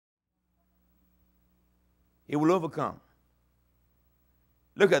He will overcome.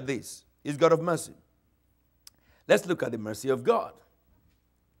 Look at this. He's God of mercy. Let's look at the mercy of God.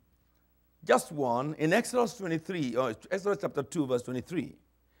 Just one. In Exodus 23, or Exodus chapter 2, verse 23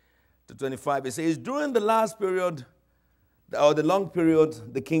 to 25, it says, during the last period, or the long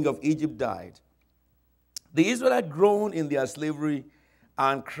period, the king of Egypt died. The Israelites groaned in their slavery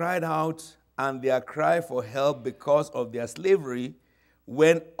and cried out, and their cry for help because of their slavery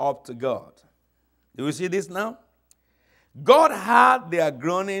went up to God. Do you see this now? God heard their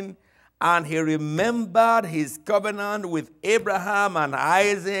groaning, and he remembered his covenant with Abraham and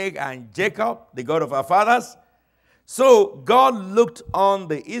Isaac and Jacob, the God of our fathers. So God looked on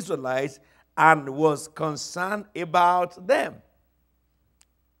the Israelites and was concerned about them.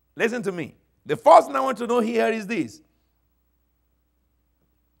 Listen to me. The first thing I want to know here is this.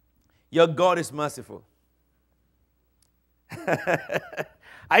 Your God is merciful.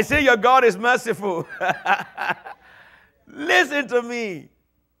 I say your God is merciful. Listen to me.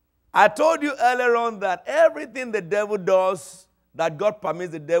 I told you earlier on that everything the devil does, that God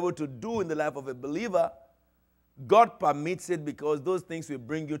permits the devil to do in the life of a believer, God permits it because those things will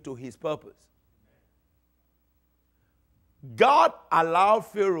bring you to his purpose. God allowed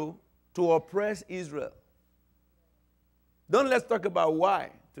Pharaoh to oppress Israel. Let's talk about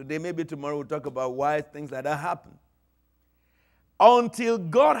why. Today, maybe tomorrow, we'll talk about why things like that happen. Until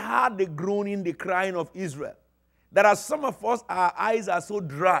God heard the groaning, the crying of Israel. There are some of us, our eyes are so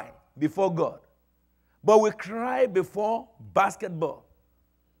dry before God. But we cry before basketball.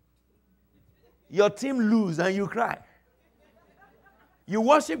 Your team lose and you cry. You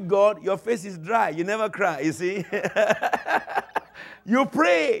worship God, your face is dry. You never cry, you see. You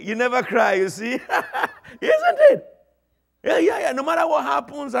pray, you never cry, you see. Isn't it? Yeah. No matter what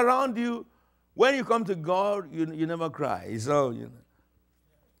happens around you, when you come to God, you never cry. It's all,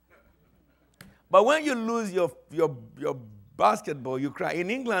 But when you lose your basketball, you cry. In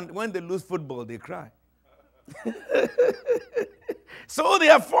England, when they lose football, they cry. So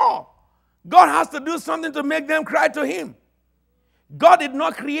therefore, God has to do something to make them cry to him. God did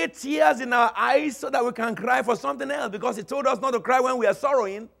not create tears in our eyes so that we can cry for something else, because he told us not to cry when we are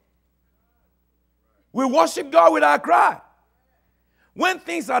sorrowing. We worship God with our cry. When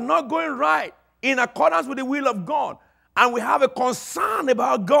things are not going right in accordance with the will of God, and we have a concern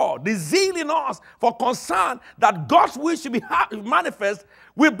about God, the zeal in us for concern that God's will should be manifest,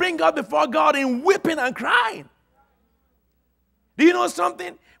 we bring God before God in weeping and crying. Do you know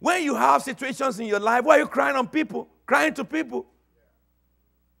something? When you have situations in your life where you're crying to people,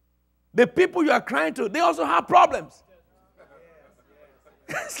 the people you are crying to, they also have problems.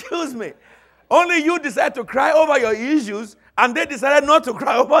 Excuse me. Only you decide to cry over your issues, and they decided not to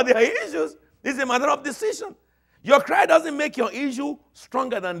cry over their issues. It's a matter of decision. Your cry doesn't make your issue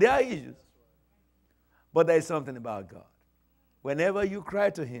stronger than their issues. But there is something about God. Whenever you cry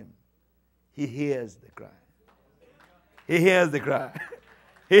to him, he hears the cry. He hears the cry.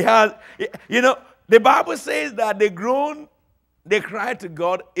 The Bible says that they cried to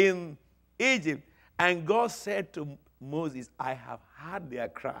God in Egypt. And God said to Moses, I have heard their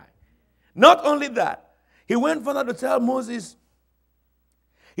cry. Not only that, he went further to tell Moses,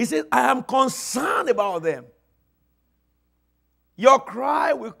 he said, I am concerned about them. Your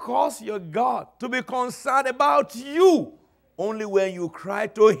cry will cause your God to be concerned about you only when you cry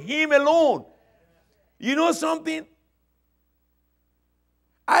to him alone. You know something?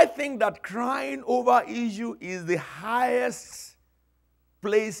 I think that crying over issue is the highest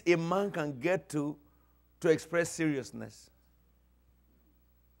place a man can get to express seriousness.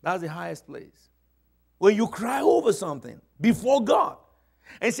 That's the highest place. When you cry over something before God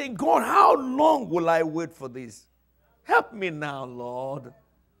and say, God, how long will I wait for this? Help me now, Lord.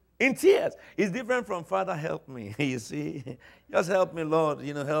 In tears. It's different from, Father, help me. You see? Just help me, Lord.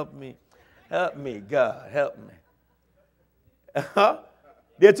 Help me. Help me, God. Help me.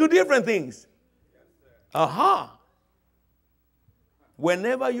 They're two different things.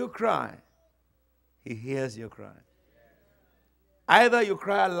 Whenever you cry, he hears your cry. Either you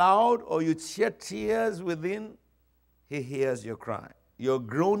cry aloud or you shed tears within, he hears your cry. Your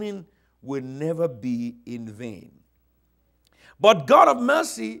groaning will never be in vain. But God of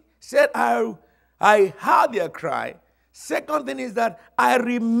mercy said, I heard their cry. Second thing is that I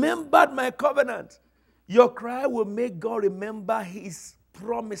remembered my covenant. Your cry will make God remember his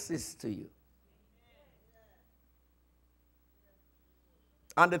promises to you.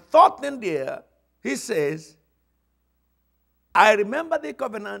 And the third thing there, he says, I remember the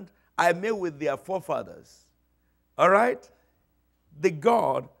covenant I made with their forefathers. All right? The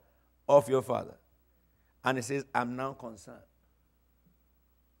God of your father. And he says, I'm now concerned.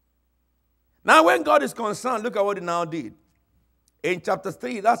 Now, when God is concerned, look at what he now did. In chapter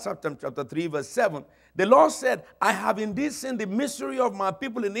 3, that's chapter 3, verse 7, the Lord said, I have indeed seen the misery of my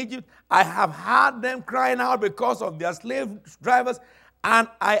people in Egypt. I have heard them crying out because of their slave drivers, and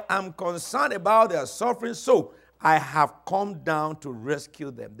I am concerned about their suffering. So I have come down to rescue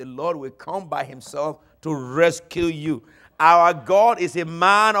them. The Lord will come by himself to rescue you. Our God is a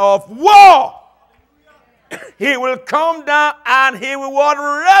man of war. He will come down and he will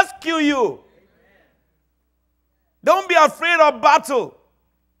rescue you. Don't be afraid of battle.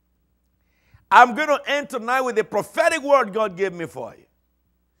 I'm going to end tonight with a prophetic word God gave me for you.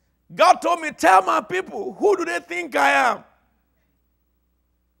 God told me, tell my people, who do they think I am?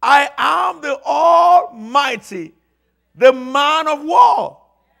 I am the Almighty, the man of war.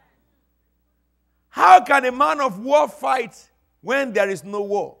 How can a man of war fight when there is no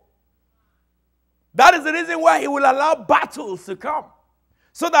war? That is the reason why he will allow battles to come,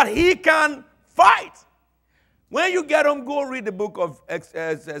 so that he can fight. When you get home, go read the book of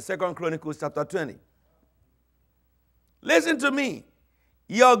 2 Chronicles chapter 20. Listen to me.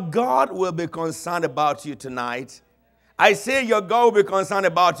 Your God will be concerned about you tonight. I say your God will be concerned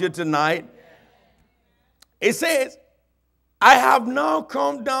about you tonight. It says, I have now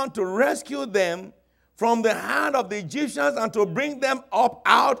come down to rescue them from the hand of the Egyptians and to bring them up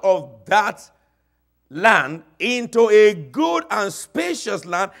out of that land into a good and spacious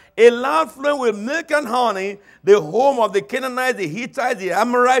land, a land flowing with milk and honey, the home of the Canaanites, the Hittites, the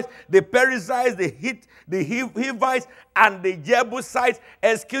Amorites, the Perizzites, the Hivites, and the Jebusites.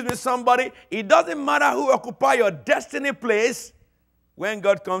 Excuse me, somebody. It doesn't matter who occupy your destiny place. When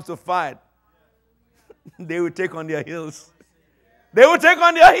God comes to fight, they will take on their heels. They will take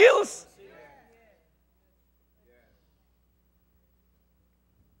on their heels.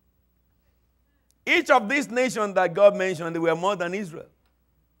 Each of these nations that God mentioned, they were more than Israel.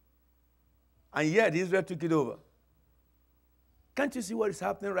 And yet, Israel took it over. Can't you see what is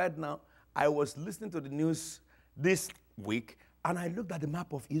happening right now? I was listening to the news this week, and I looked at the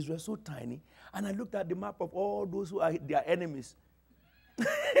map of Israel, so tiny, and I looked at the map of all those who are their enemies.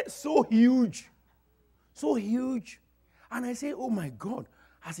 So huge. So huge. And I say, oh my God,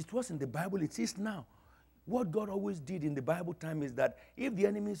 as it was in the Bible, it is now. What God always did in the Bible time is that if the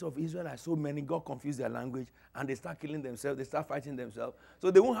enemies of Israel are so many, God confused their language and they start killing themselves, they start fighting themselves. So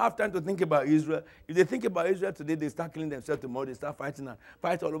they won't have time to think about Israel. If they think about Israel today, they start killing themselves tomorrow, they start fighting and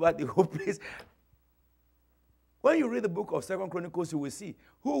fight all over the whole place. When you read the book of 2 Chronicles, you will see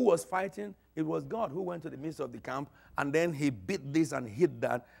who was fighting. It was God who went to the midst of the camp, and then he beat this and hit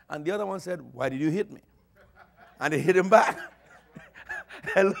that. And the other one said, why did you hit me? And they hit him back.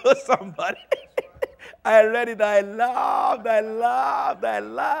 Hello, somebody. I read it, I laughed.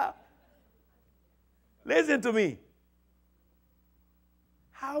 Listen to me.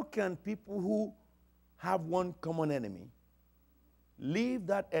 How can people who have one common enemy leave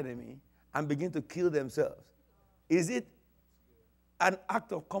that enemy and begin to kill themselves? Is it an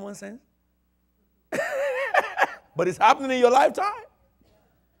act of common sense? But it's happening in your lifetime.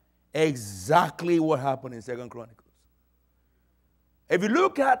 Exactly what happened in 2 Chronicles. If you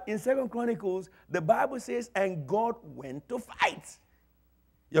look at in 2 Chronicles, the Bible says, and God went to fight.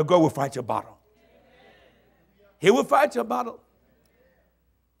 Your God will fight your battle. He will fight your battle.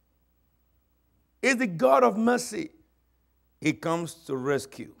 He's the God of mercy. He comes to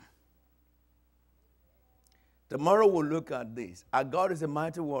rescue. Tomorrow we'll look at this. Our God is a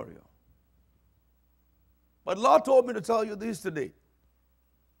mighty warrior. But Lord told me to tell you this today.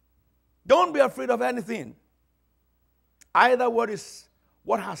 Don't be afraid of anything. Either what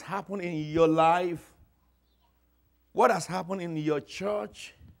has happened in your life, what has happened in your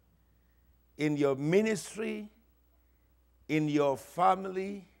church, in your ministry, in your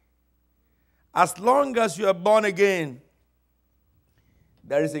family, as long as you are born again,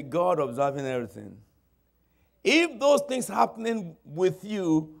 there is a God observing everything. If those things happening with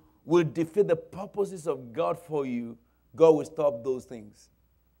you will defeat the purposes of God for you, God will stop those things.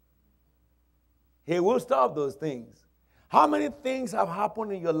 He will stop those things. How many things have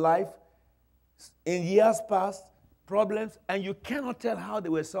happened in your life in years past, problems, and you cannot tell how they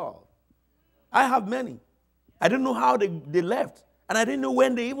were solved? I have many. I don't know how they left, and I didn't know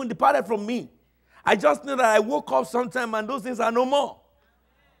when they even departed from me. I just know that I woke up sometime and those things are no more.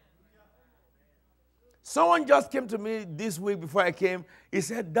 Someone just came to me this week before I came. He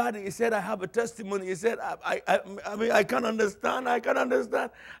said, Daddy, he said, I have a testimony. He said, I can't understand.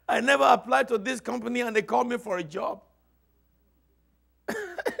 I never applied to this company and they called me for a job.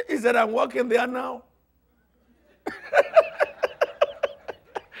 He said, I'm working there now.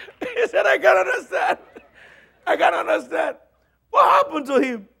 He said, I can't understand. What happened to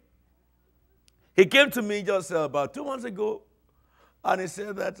him? He came to me just about 2 months ago, and he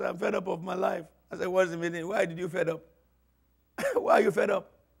said that I'm fed up of my life. I said, what's the meaning? Why did you fed up? Why are you fed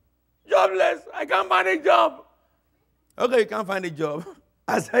up? Jobless. I can't find a job. Okay, you can't find a job.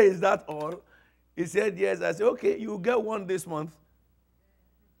 I said, is that all? He said, yes. I said, okay, you'll get one this month.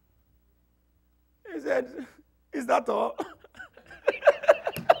 He said, is that all?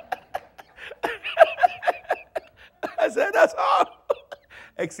 I said, that's all.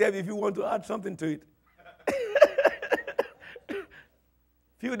 Except if you want to add something to it.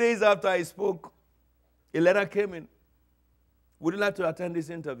 Few days after I spoke, a letter came in. Would you like to attend this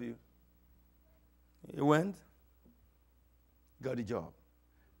interview? He went, got the job.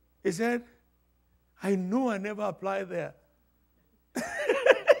 He said, I know I never applied there.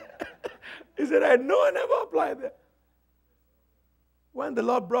 He said, I know I never applied there. When the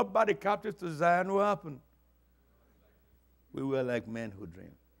Lord brought back the captives to Zion, what happened? We were like men who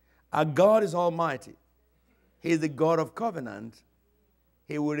dream. Our God is almighty. He is the God of covenant.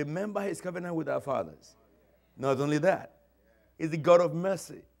 He will remember his covenant with our fathers. Not only that, he's the God of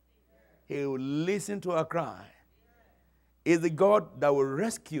mercy. He will listen to our cry. He's the God that will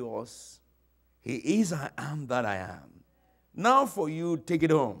rescue us. He is I am that I am. Now for you, take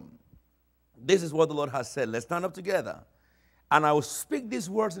it home. This is what the Lord has said. Let's stand up together. And I will speak these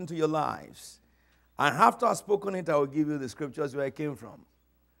words into your lives. And after I've spoken it, I will give you the scriptures where I came from.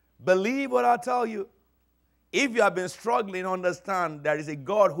 Believe what I tell you. If you have been struggling, understand there is a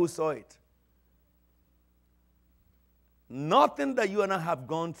God who saw it. Nothing that you and I have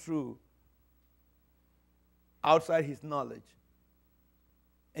gone through outside his knowledge.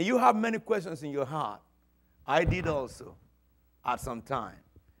 And you have many questions in your heart. I did also at some time.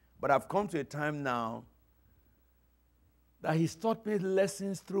 But I've come to a time now that he's taught me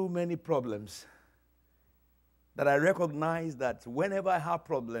lessons through many problems. That I recognize that whenever I have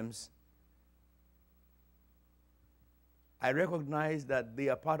problems, I recognize that they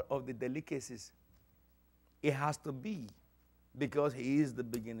are part of the delicacies. It has to be, because he is the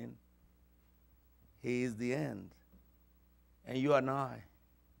beginning. He is the end. And you and I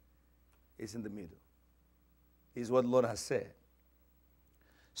is in the middle. Is what the Lord has said.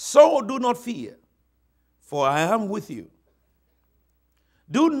 So do not fear, for I am with you.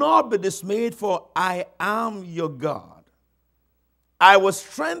 Do not be dismayed, for I am your God. I will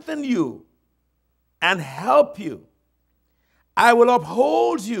strengthen you and help you. I will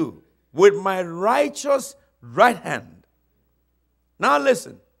uphold you with my righteous right hand. Now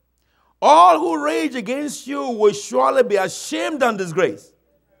listen. All who rage against you will surely be ashamed and disgraced.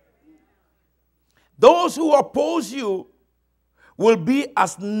 Those who oppose you will be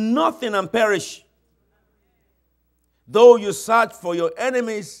as nothing and perish. Though you search for your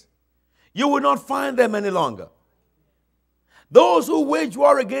enemies, you will not find them any longer. Those who wage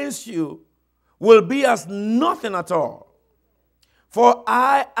war against you will be as nothing at all. For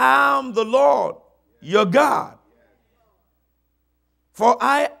I am the Lord, your God. For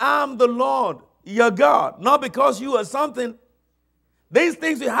I am the Lord, your God. Not because you are something. These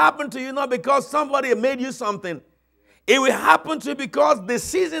things will happen to you not because somebody made you something. It will happen to you because the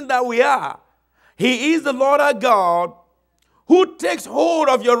season that we are, he is the Lord our God, who takes hold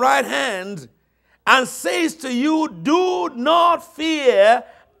of your right hand and says to you, do not fear,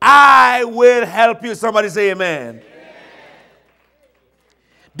 I will help you. Somebody say amen. Amen.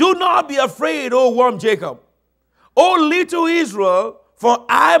 Do not be afraid, O worm Jacob, O little Israel, for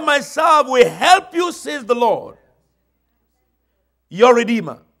I myself will help you, says the Lord, your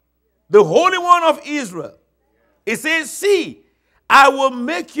Redeemer, the Holy One of Israel. It says, see, I will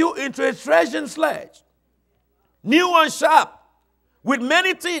make you into a threshing sledge, new and sharp, with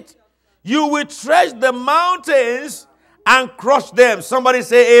many teeth. You will thresh the mountains and crush them. Somebody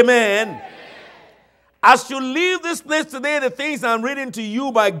say amen. Amen. As you leave this place today, the things I'm reading to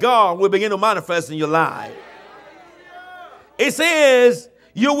you by God will begin to manifest in your life. It says,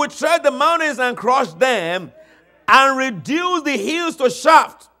 you will tread the mountains and crush them and reduce the hills to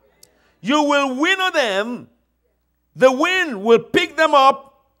shaft. You will winnow them. The wind will pick them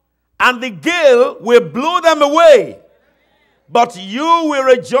up and the gale will blow them away. But you will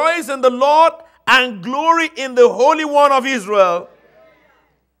rejoice in the Lord and glory in the Holy One of Israel.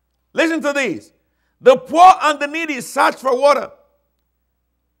 Listen to this. The poor and the needy search for water,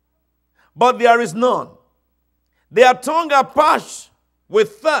 but there is none. Their tongue are parched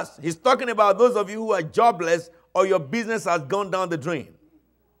with thirst. He's talking about those of you who are jobless or your business has gone down the drain.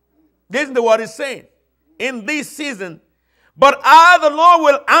 Listen to what he's saying. In this season, but I, the Lord,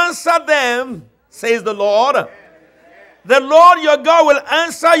 will answer them, says the Lord. The Lord your God will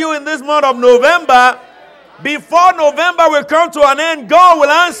answer you in this month of November. Before November will come to an end, God will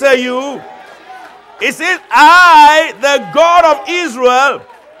answer you. It says, I, the God of Israel,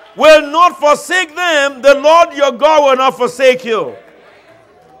 will not forsake them. The Lord your God will not forsake you.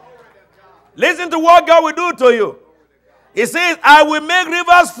 Listen to what God will do to you. He says, I will make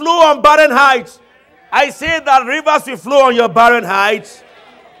rivers flow on barren heights. I say that rivers will flow on your barren heights.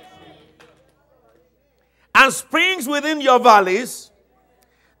 And springs within your valleys.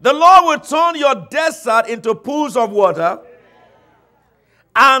 The Lord will turn your desert into pools of water.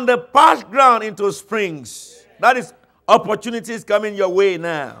 And the parched ground into springs. That is opportunities coming your way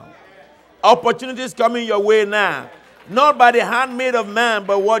now. Opportunities coming your way now. Not by the handmaid of man,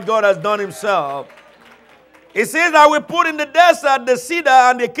 but what God has done himself. It says, I will put in the desert the cedar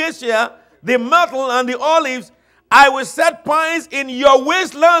and the acacia, the myrtle and the olives. I will set pines in your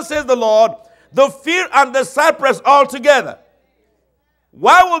wasteland, says the Lord, the fir and the cypress all together.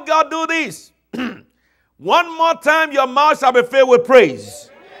 Why will God do this? One more time, your mouth shall be filled with praise.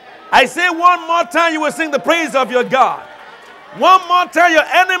 I say one more time, you will sing the praise of your God. One more time, your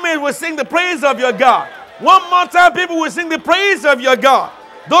enemies will sing the praise of your God. One more time, people will sing the praise of your God.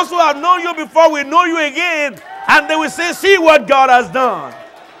 Those who have known you before will know you again, and they will say, see what God has done.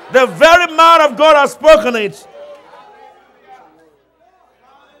 The very mouth of God has spoken it.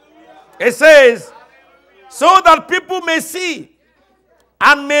 It says, so that people may see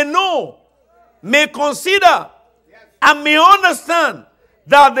and may know, may consider, and may understand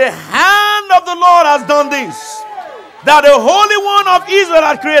that the hand of the Lord has done this. That the Holy One of Israel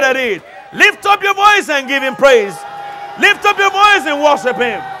has created it. Lift up your voice and give him praise. Lift up your voice and worship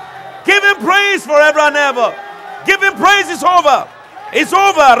him. Give him praise forever and ever. Give him praise. It's over. It's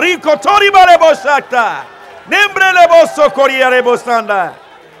over.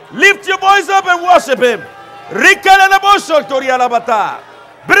 Lift your voice up and worship him.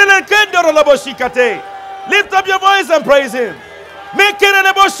 Lift up your voice and praise him.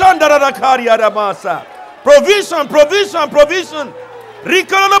 Provision, provision, provision. In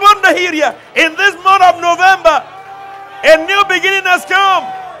this month of November, a new beginning has come.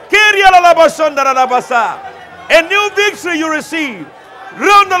 A new victory you receive.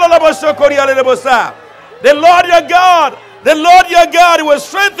 The Lord your God, the Lord your God, He will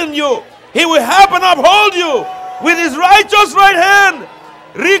strengthen you. He will help and uphold you with His righteous right hand.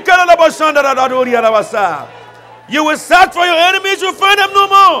 You will search for your enemies, you find them no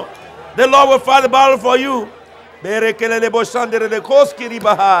more. The Lord will fight the battle for you.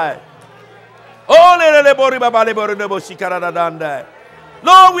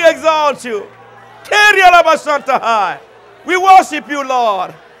 Lord, we exalt you. We worship you,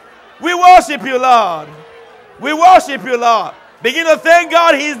 Lord. We worship you, Lord. We worship you, Lord. Begin to thank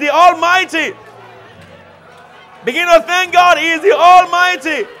God, He is the Almighty. Begin to thank God, He is the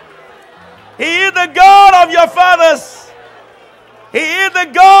Almighty. He is the God of your fathers. He is the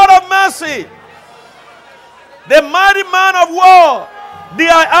God of mercy. The mighty man of war. The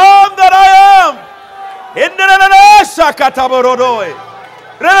I am that I am.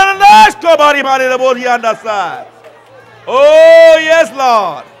 Oh, yes,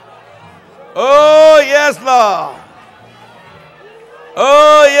 Lord. Oh, yes, Lord.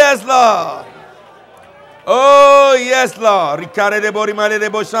 Oh, yes, Lord. Oh, yes, Lord.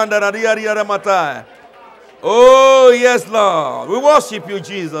 Oh, yes, Lord. We worship you,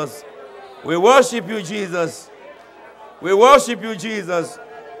 Jesus. We worship you, Jesus. We worship you, Jesus.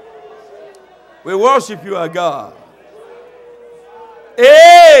 We worship you, our God.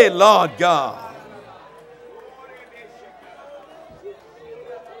 Hey, Lord God.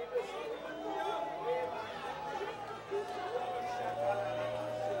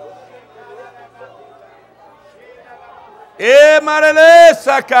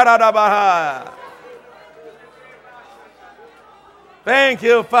 Thank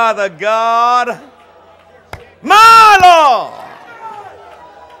you, Father God. My Lord.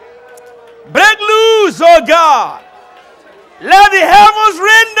 Break loose, oh God. Let the heavens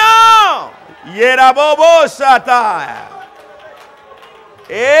rain down. Yerabobo Shatai.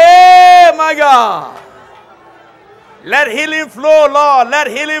 Hey, my God. Let healing flow, Lord. Let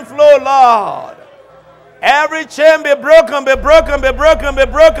healing flow, Lord. Every chain be broken, be broken, be broken, be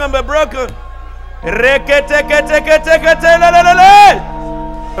broken, be broken. Let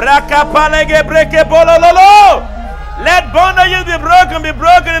bondages be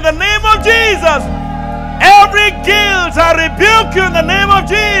broken in the name of Jesus. Every guilt I rebuke you in the name of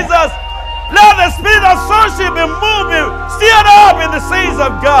Jesus. Let the spirit of sonship be moved, be stirred up in the saints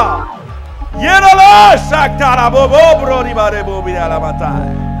of God.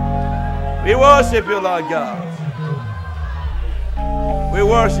 We worship you, Lord God. We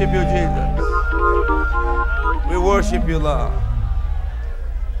worship you, Jesus. We worship you, Lord.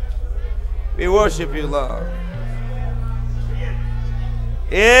 We worship you, Lord.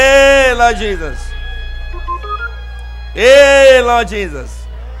 Hey, Lord Jesus. Hey, Lord Jesus.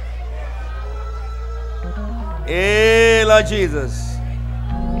 Hey, Lord Jesus.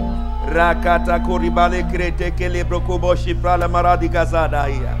 Rakata koribale krete kele brokoboshi prala maradi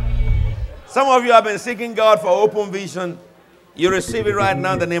kazadaya. Some of you have been seeking God for open vision. You receive it right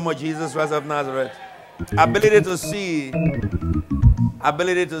now in the name of Jesus Christ of Nazareth. Ability to see.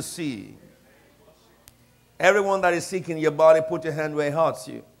 Ability to see. Everyone that is seeking your body, put your hand where it hurts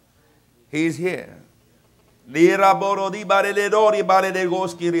you. He is here. It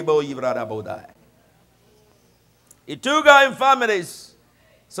took our infirmities.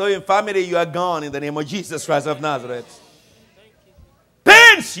 So infirmity, you are gone in the name of Jesus Christ of Nazareth.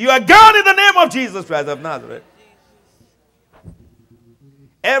 Pains, you are gone in the name of Jesus Christ of Nazareth.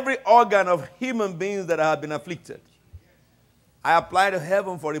 Every organ of human beings that have been afflicted, I apply to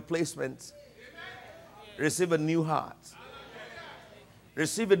heaven for replacement. Receive a new heart.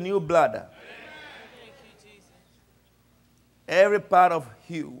 Receive a new bladder. Every part of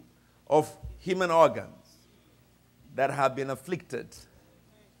you, of human organs that have been afflicted,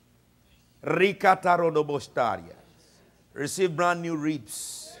 receive brand new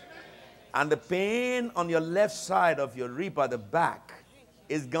ribs. And the pain on your left side of your rib at the back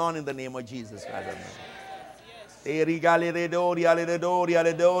is gone in the name of Jesus Christ. Thank you,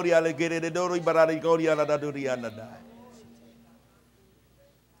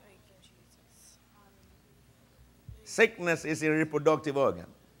 Jesus. Sickness is a reproductive organ.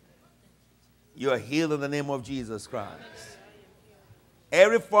 You are healed in the name of Jesus Christ.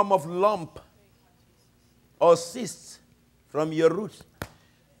 Every form of lump or cyst from your root.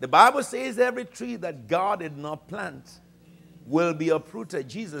 The Bible says every tree that God did not plant will be uprooted.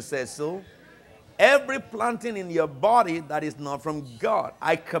 Jesus says so. Every planting in your body that is not from God,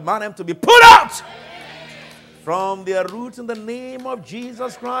 I command them to be put out from their roots in the name of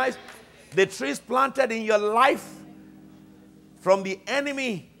Jesus Christ. The trees planted in your life from the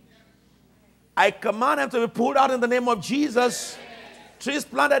enemy, I command them to be pulled out in the name of Jesus. Trees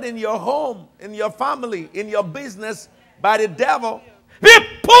planted in your home, in your family, in your business by the devil, be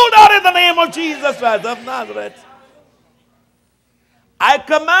pulled out in the name of Jesus Christ of Nazareth. I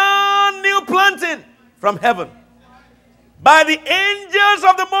command new planting from heaven by the angels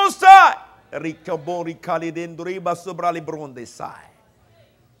of the Most High. Every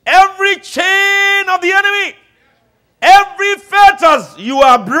chain of the enemy, every fetters, you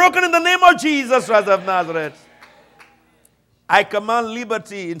are broken in the name of Jesus Christ of Nazareth. I command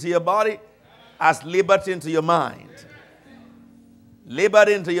liberty into your body as liberty into your mind.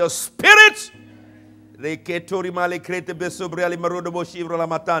 Liberty into your spirit. Be fruitful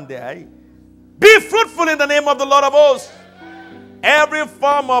in the name of the Lord of hosts. Every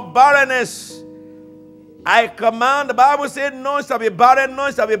form of barrenness, I command, the Bible said, none shall be barren,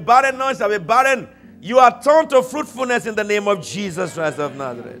 none shall be barren, none shall be barren. You are turned to fruitfulness in the name of Jesus Christ of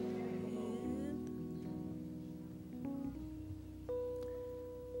Nazareth.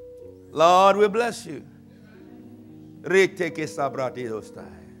 Lord, we bless you.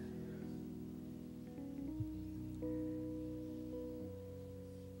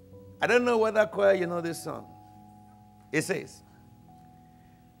 I don't know whether choir you know this song. It says,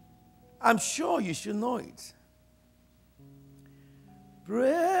 I'm sure you should know it. Praise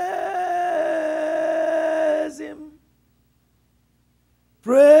him.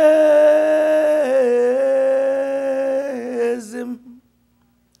 Praise him.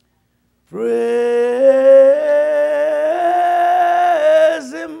 Praise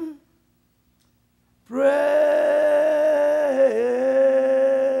him. Praise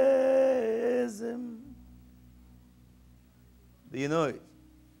him. Do you know it?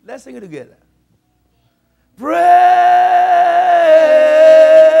 Let's sing it together. Praise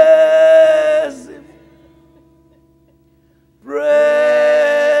him. Praise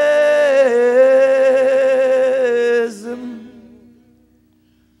him.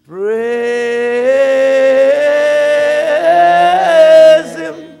 Praise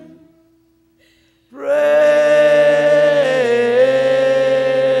him. Praise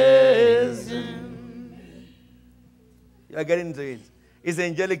him. You are getting into it. It's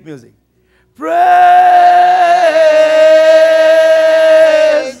angelic music. Praise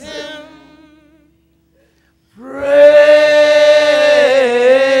him. Praise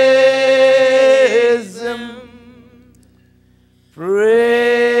him. Praise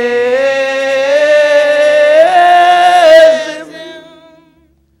him.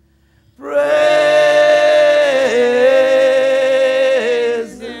 Praise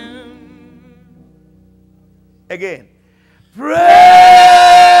him. Again. Praise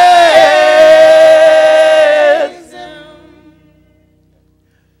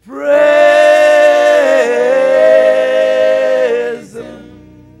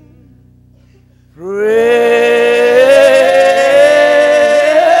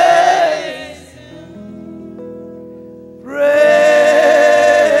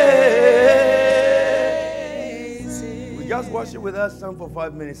that song for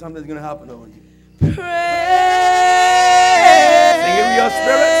 5 minutes. Something's going to happen over you. Praise Sing it with your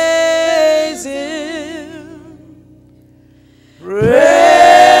spirit. Him.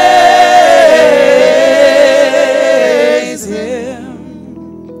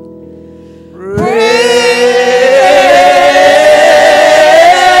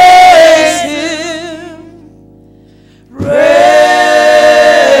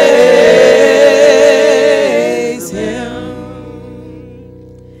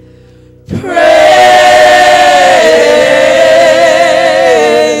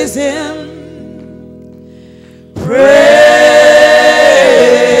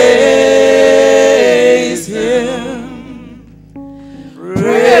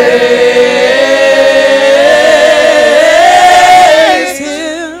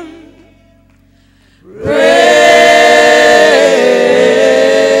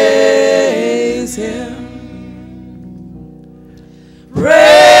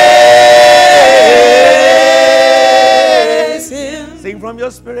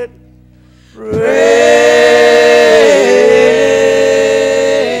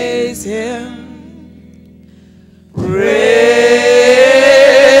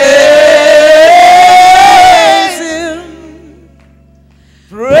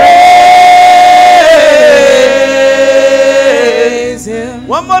 Praise Him.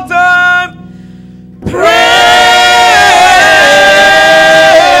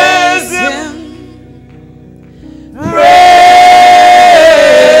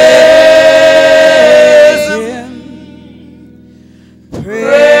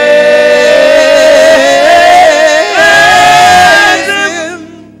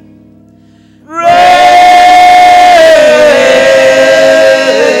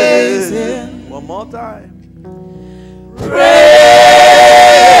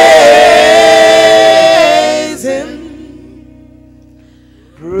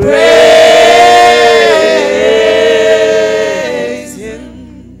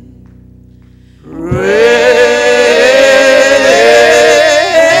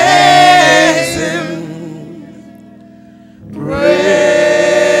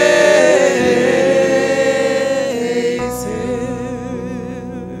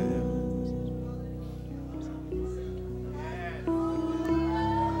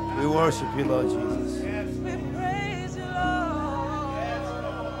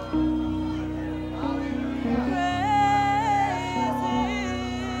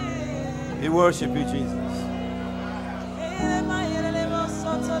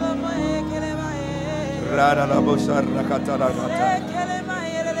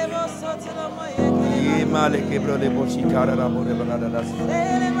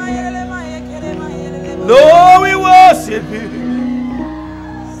 Lord, we worship you.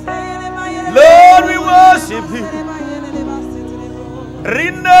 Lord, we worship you.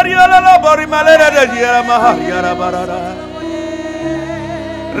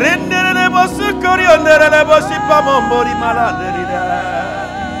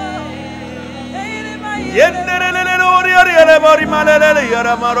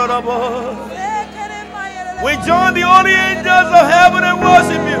 We join the holy angels of heaven and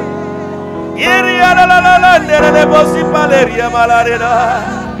worship you.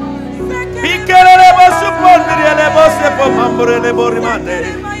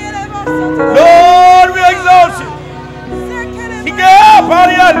 Lord, we exalt you.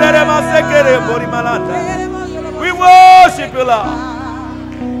 We worship you, Lord.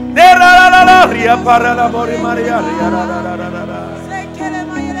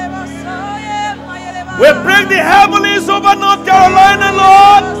 We bring the heavens over North Carolina,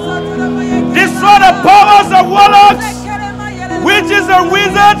 Lord. Destroy the powers of warlocks, witches and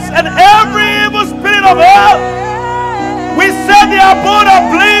wizards, and every evil spirit of hell. We set the abode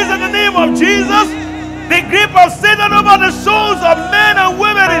ablaze in the name of Jesus. The grip of Satan over the souls of men and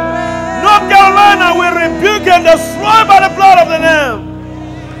women in North Carolina, we rebuke and destroy by the blood of the Lamb.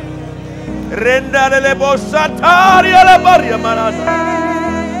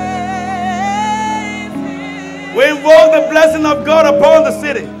 We invoke the blessing of God upon the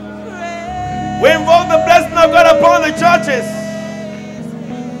city. We invoke the blessing of God upon the churches.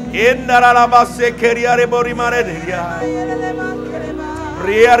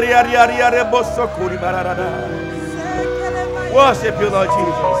 Worship you, Lord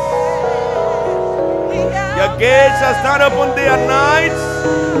Jesus. Your gates shall stand open day and night.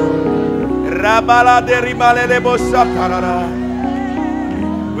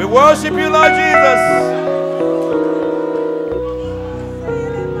 We worship you, Lord Jesus.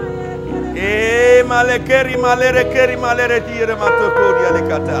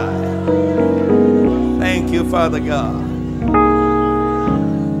 Thank you, Father God.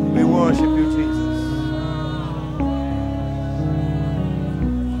 worship you, Jesus.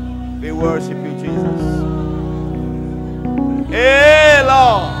 We worship you, Jesus. Hey,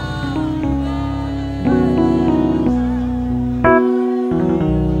 Lord.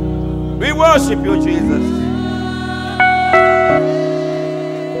 We worship you, Jesus.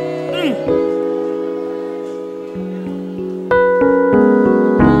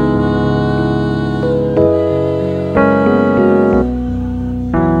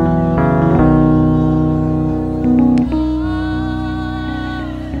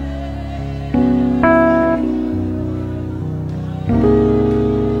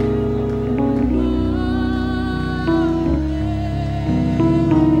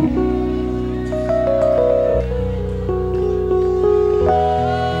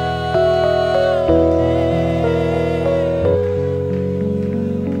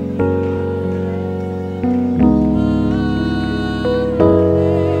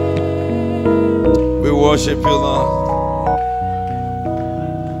 Worship you, Lord.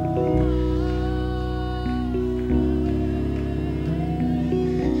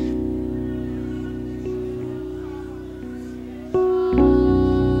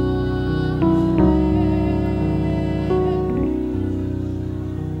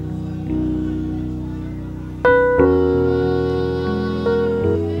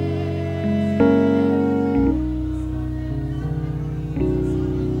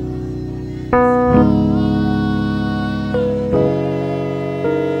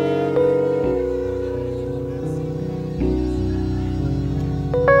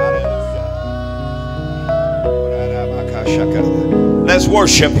 Let's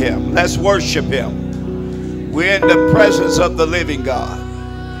worship him. Let's worship him. We're in the presence of the living God.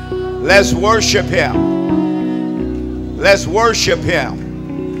 Let's worship him. Let's worship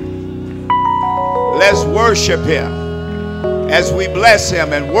him. Let's worship him. As we bless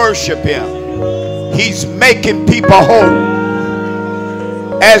him and worship him, he's making people whole.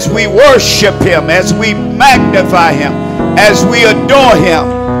 As we worship him, as we magnify him, as we adore him,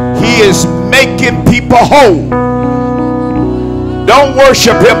 he is making people whole. Don't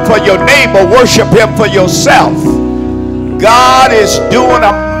worship him for your neighbor, worship him for yourself. God is doing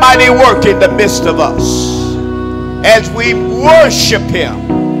a mighty work in the midst of us. As we worship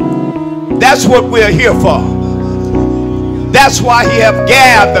him, that's what we're here for. That's why he have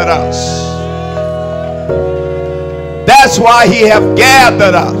gathered us. That's why he have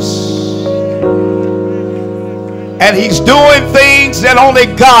gathered us. And he's doing things that only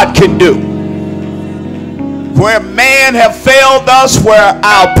God can do. Where man have failed us, where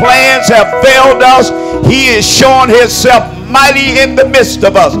our plans have failed us, he is showing himself mighty in the midst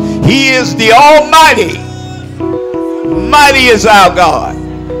of us. He is the Almighty. Mighty is our God.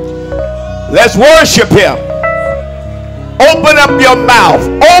 Let's worship him. Open up your mouth.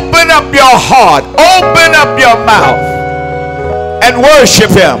 Open up your heart. Open up your mouth and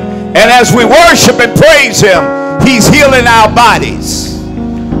worship him. And as we worship and praise him, he's healing our bodies.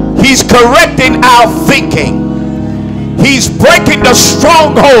 He's correcting our thinking. He's breaking the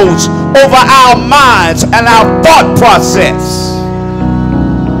strongholds over our minds and our thought process.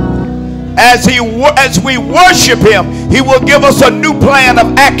 As we worship him, he will give us a new plan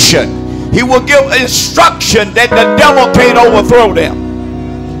of action. He will give instruction that the devil can't overthrow them.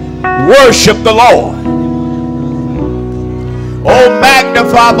 Worship the Lord. Oh,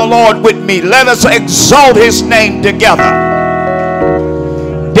 magnify the Lord with me. Let us exalt his name together.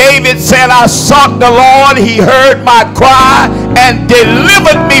 David said, I sought the Lord, he heard my cry and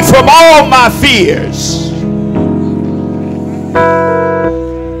delivered me from all my fears.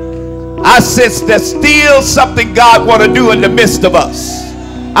 I sense there's still something God want to do in the midst of us.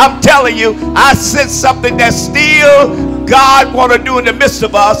 I'm telling you, I sense something that still God want to do in the midst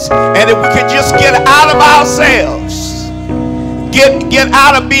of us. And if we can just get out of ourselves, get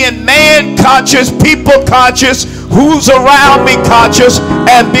out of being man conscious, people conscious, who's around me conscious,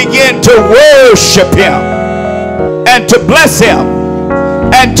 and begin to worship him and to bless him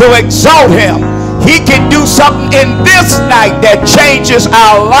and to exalt him. He can do something in this night that changes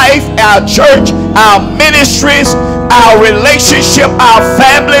our life, our church, our ministries, our relationship, our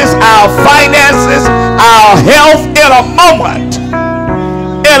families, our finances, our health in a moment.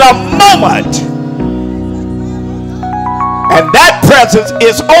 In a moment. And that presence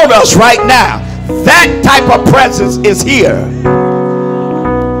is on us right now. That type of presence is here.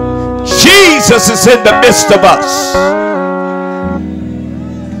 Jesus is in the midst of us.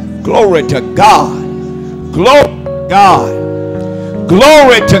 Glory to God. Glory to God.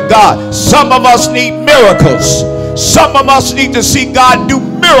 Glory to God. Some of us need miracles. Some of us need to see God do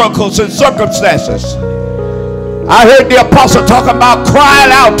miracles in circumstances. I heard the apostle talking about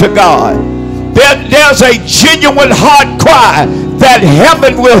crying out to God. There's a genuine heart cry that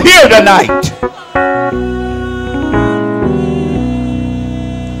heaven will hear tonight.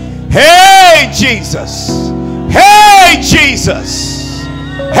 Hey, Jesus. Hey, Jesus.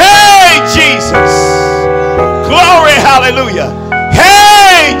 Hey, Jesus. Glory, hallelujah.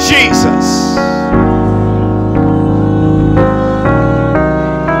 Hey, Jesus.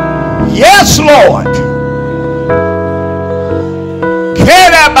 Yes, Lord.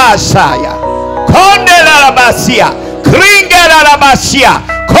 Kerabasaya. Kondelarabasia. Kringelarabasia.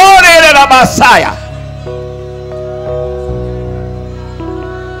 Korelarabasia.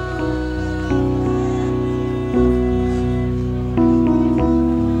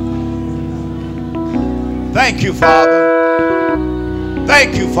 Thank you, Father.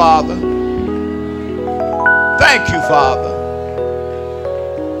 Thank you, Father. Thank you, Father.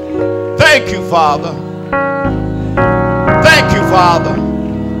 Thank you, Father. Thank you, Father.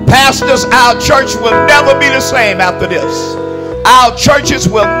 Pastors, our church will never be the same after this. Our churches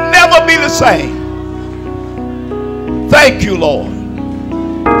will never be the same. Thank you, Lord.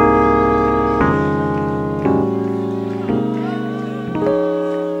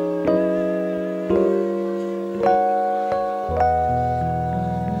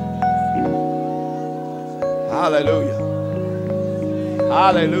 Hallelujah.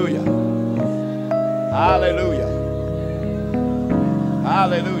 Hallelujah. Hallelujah.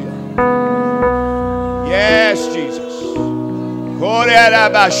 Hallelujah. Yes, Jesus.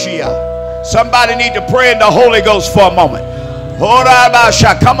 Somebody need to pray in the Holy Ghost for a moment.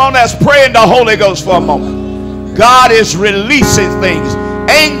 Come on, let's pray in the Holy Ghost for a moment. God is releasing things.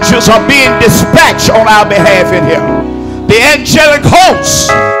 Angels are being dispatched on our behalf in here. The angelic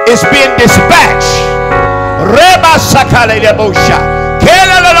host is being dispatched. Reba sakale de bosha,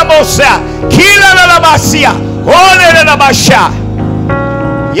 kela la bosa, kila la basia, ole la basha.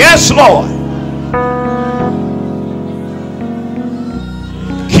 Yes, Lord.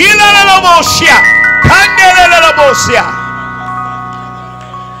 Kila la bosia, kandela la bosia.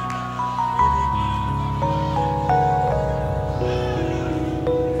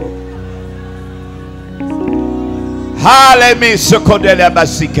 Hale mi sokodela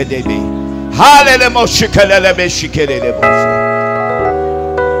basike debi.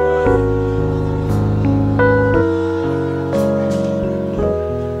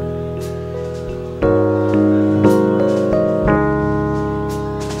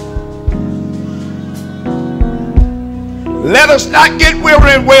 Let us not get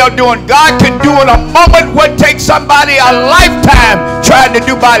weary in well doing. God can do in a moment what takes somebody a lifetime trying to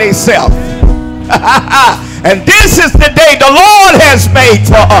do by themselves. And this is the day the Lord has made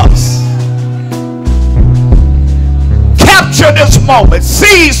for us. Capture this moment.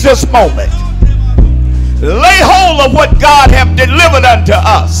 Seize this moment. Lay hold of what God has delivered unto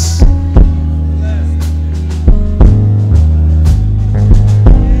us.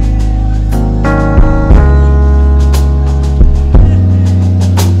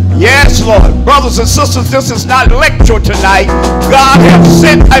 Yes, Lord. Brothers and sisters, this is not lecture tonight. God has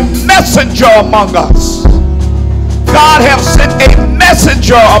sent a messenger among us. God has sent a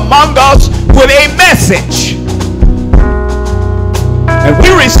messenger among us with a message. And we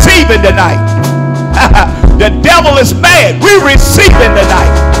receive it tonight. The devil is mad. We receive it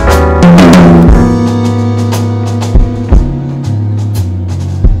tonight.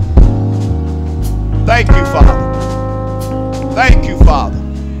 Thank you, Father. Thank you, Father.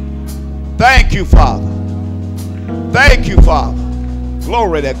 Thank you, Father. Thank you, Father.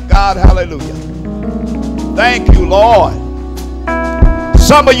 Glory to God. Hallelujah. Thank you, Lord.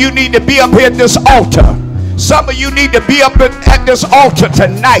 Some of you need to be up here at this altar. Some of you need to be up at this altar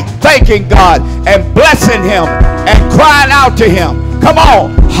tonight, thanking God and blessing him and crying out to him. Come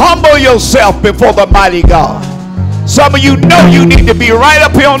on, humble yourself before the mighty God. Some of you know you need to be right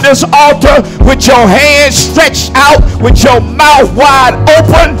up here on this altar with your hands stretched out, with your mouth wide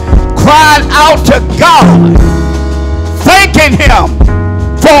open, crying out to God, thanking him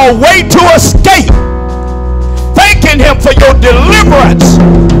for a way to escape, thanking him for your deliverance,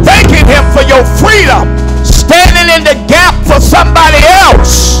 thanking him for your freedom, standing in the gap for somebody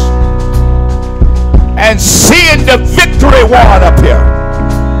else and seeing the victory won up here.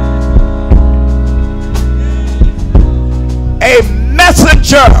 A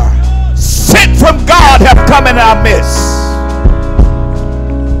messenger sent from God have come in our midst.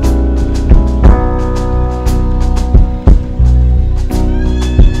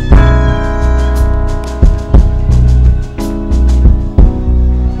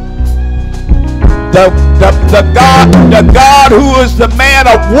 The God who is the man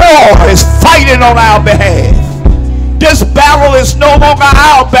of war is fighting on our behalf. This battle is no longer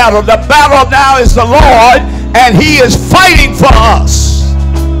our battle. The battle now is the Lord, and he is fighting for us.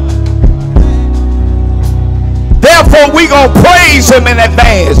 Therefore, we're going to praise him in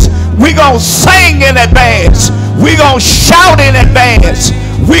advance. We're going to sing in advance. We're going to shout in advance.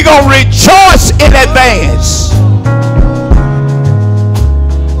 We're going to rejoice in advance.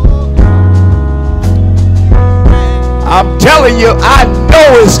 I'm telling you, I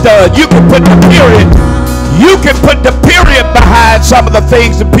know it's done. You can put the period. You can put the period behind some of the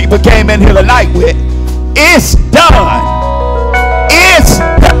things that people came in here tonight with. It's done. It's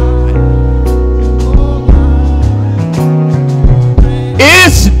done.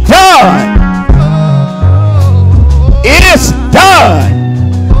 It's done. It's done.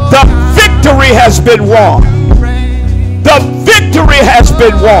 The victory has been won. The victory has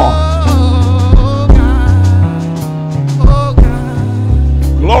been won.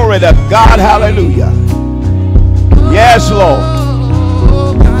 Glory to God. Hallelujah. Yes, Lord.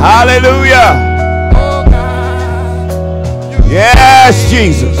 Hallelujah. Yes,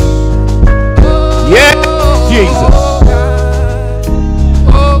 Jesus. Yes, Jesus.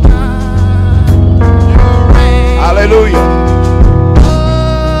 Hallelujah.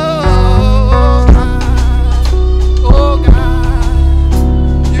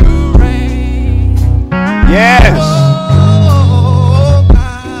 Yes.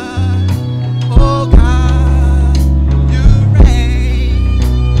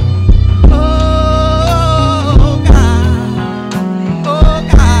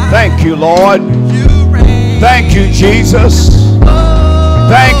 Thank you, Lord. Thank you, Jesus.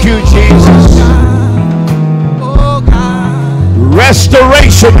 Thank you, Jesus.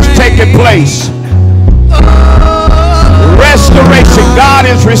 Restoration is taking place. Restoration. God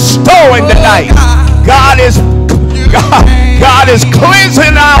is restoring tonight. God is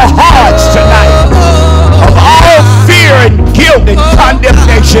cleansing our hearts tonight of all fear and guilt and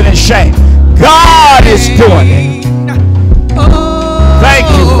condemnation and shame. God is doing it. Thank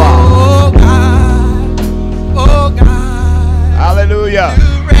you, Father. Hallelujah.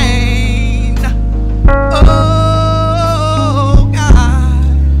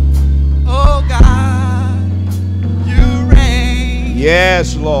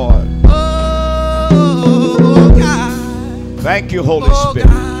 Yes, Lord. Thank you, Holy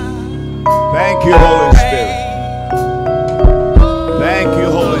Spirit. Thank you, Holy Spirit. Thank you,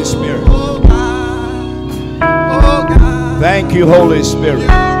 Holy Spirit. Thank you, Holy Spirit.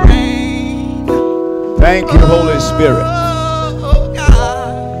 Thank you, Holy Spirit.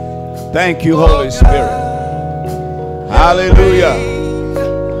 Thank you, Holy Spirit. Hallelujah.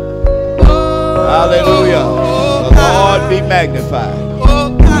 Hallelujah. The Lord be magnified.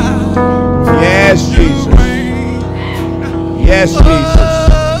 Yes, Jesus. Yes, Jesus.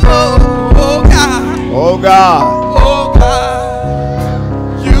 Oh God.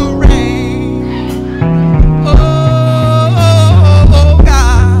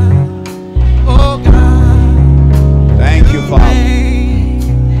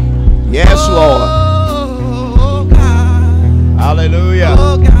 Yes, Lord. Hallelujah.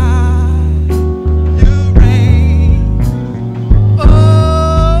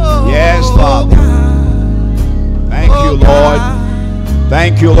 Yes, Father. Thank you, Lord.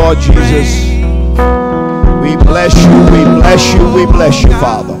 Thank you, Lord Jesus. We bless you. We bless you. We bless you,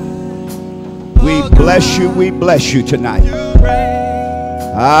 Father. We bless you. We bless you tonight.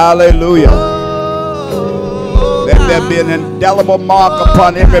 Hallelujah. Let there be an indelible mark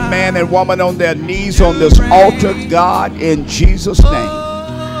upon every man and woman on their knees on this altar, God, in Jesus' name.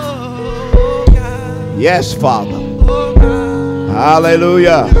 Yes, Father.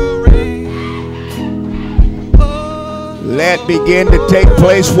 Hallelujah. Let begin to take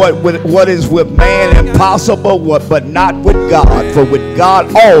place what is with man impossible, but not with God. For with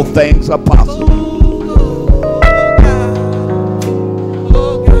God all things are possible.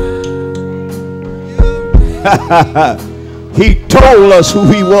 He told us who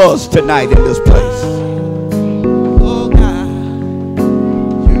he was tonight in this place.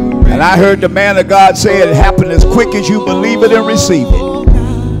 And I heard the man of God say it happened as quick as you believe it and receive it.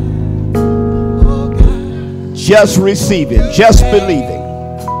 Just receive it. Just believing.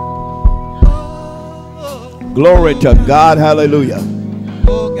 Glory to God. Hallelujah.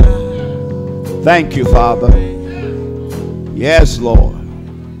 Thank you, Father. Yes, Lord.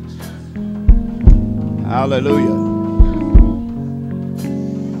 Hallelujah.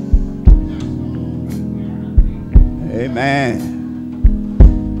 Amen.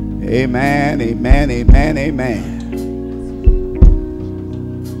 Amen. Amen. Amen. Amen.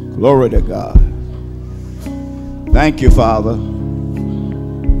 Glory to God. Thank you, Father.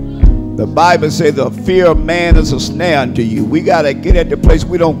 The Bible says the fear of man is a snare unto you. We got to get at the place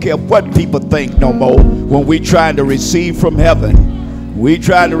we don't care what people think no more. When we trying to receive from heaven, we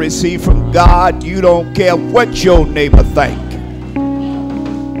trying to receive from God, you don't care what your neighbor think.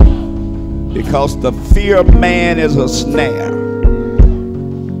 Because the fear of man is a snare.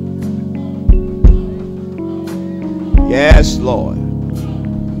 Yes, Lord.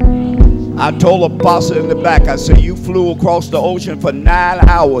 I told Apostle in the back, I said, you flew across the ocean for 9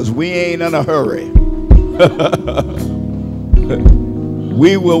 hours. We ain't in a hurry.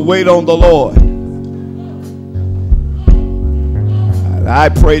 We will wait on the Lord. And I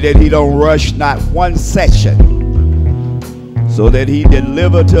pray that he don't rush not one session, so that he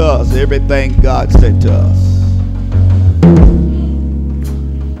deliver to us everything God said to us.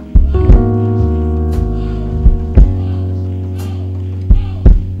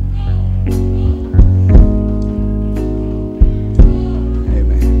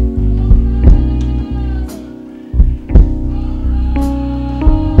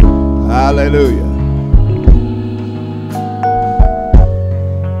 Hallelujah.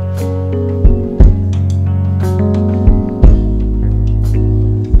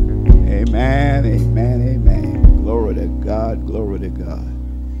 Amen, amen, amen. Glory to God, glory to God.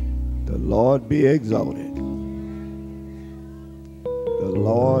 The Lord be exalted. The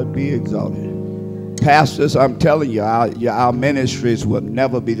Lord be exalted. Pastors, I'm telling you, our ministries will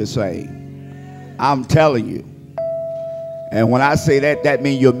never be the same. I'm telling you. And when I say that, that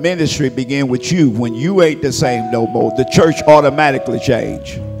means your ministry begin with you. When you ain't the same no more, the church automatically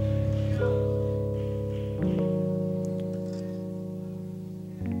change.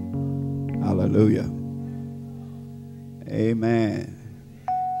 Hallelujah. Amen.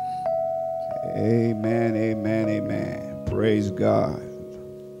 Amen, amen, amen. Praise God.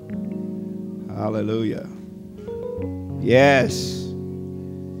 Hallelujah. Yes.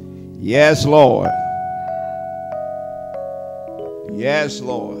 Yes, Lord. Yes,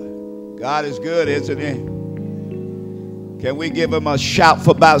 Lord. God is good, isn't he? Can we give him a shout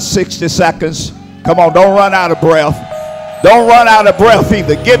for about 60 seconds? Come on, don't run out of breath. Don't run out of breath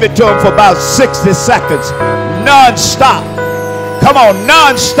either. Give it to him for about 60 seconds. Non-stop. Come on,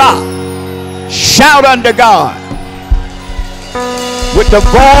 non-stop. Shout unto God with the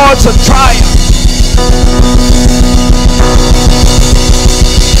voice of triumph.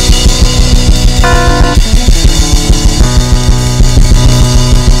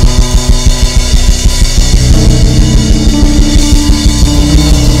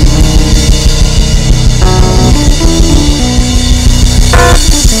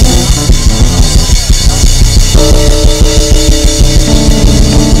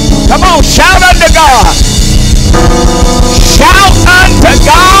 Come on, shout unto God. Shout unto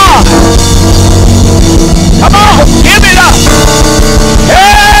God. Come on, give it up.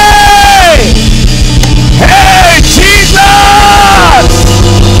 Hey! Hey, Jesus!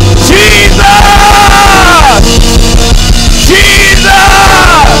 Jesus! Jesus!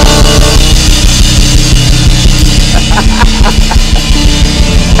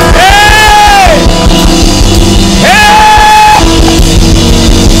 Hey! Hey!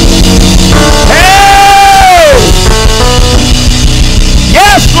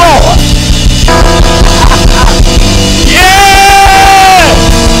 Yes, Lord. Yeah.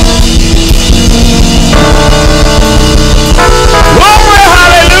 Glory,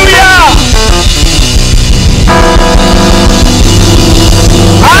 hallelujah.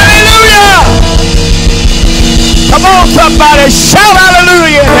 Hallelujah. Come on, somebody. Shout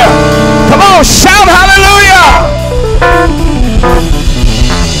hallelujah in here. Come on, shout hallelujah.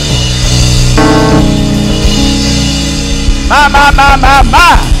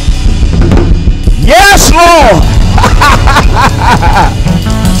 My. Yes, Lord.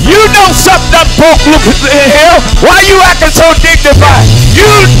 You know something done broke loose in here. Why you acting so dignified? You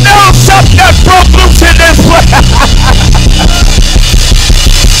know something done broke loose in this place.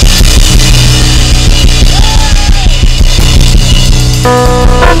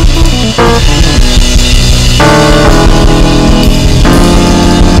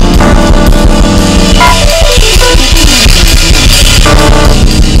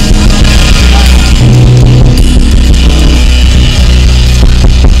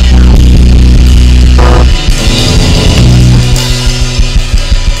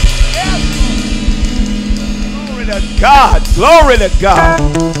 God, glory to God.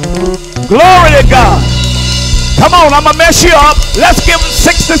 Glory to God. Come on, I'm going to mess you up. Let's give him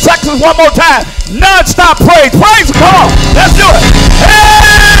 60 seconds one more time. Non-stop praise. Praise, come on. Let's do it.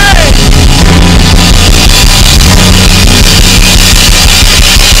 Hey!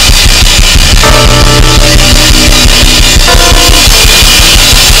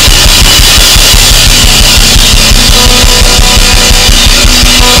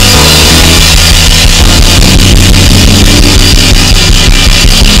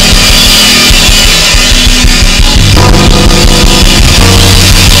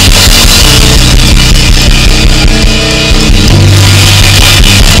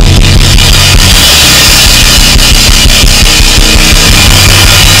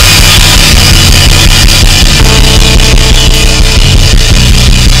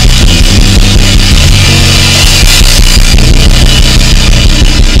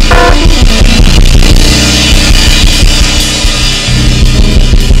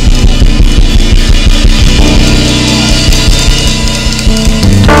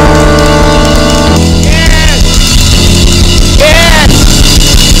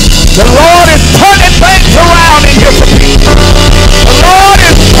 The Lord is turning things around in here for me. The Lord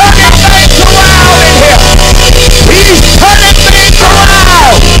is turning things around in here. He's turning things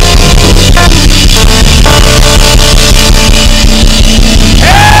around.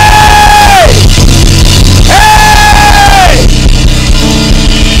 Hey! Hey!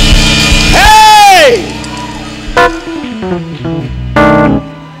 Hey!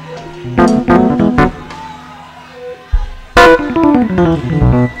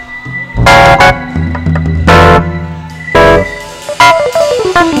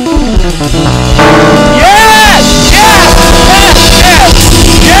 Yes! Yes! Yes!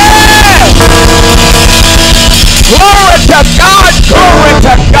 Yes! Glory to God! Glory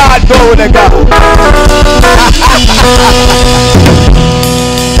to God! Glory to God!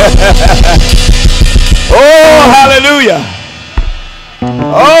 Oh, hallelujah!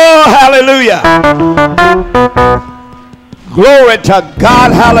 Oh, hallelujah! Glory to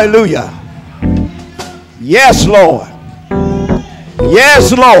God! Hallelujah! Yes, Lord!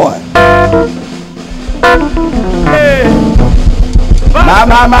 Yes, Lord! Hey. My.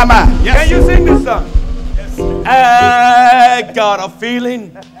 Yes. Can you sing this song? Yes. I got a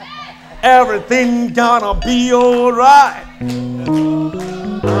feeling everything gonna be alright.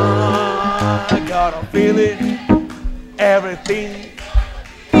 I got a feeling everything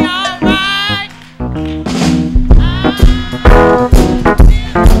be alright.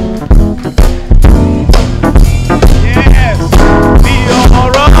 Yes! Be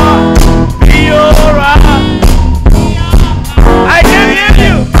alright. Be alright. I can hear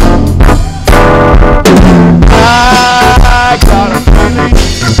you. I got a feeling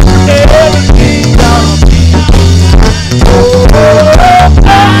everything gonna be alright.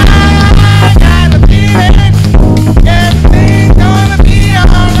 I got a feeling everything gonna be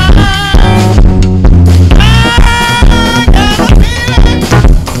alright. I got a feeling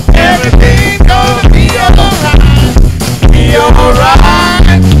everything gonna be alright. Be alright.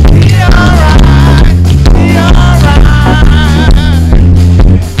 Be alright. Be alright.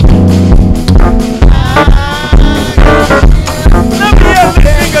 Let me hear the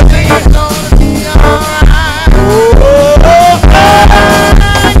singer singing.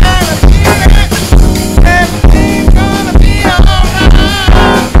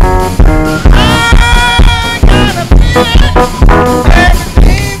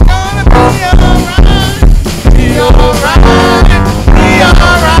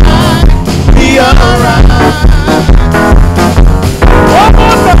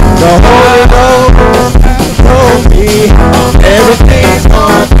 The Holy Ghost told me everything's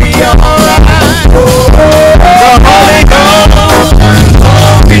gonna be alright. The Holy Ghost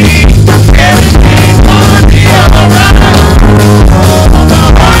told me everything's gonna be alright. The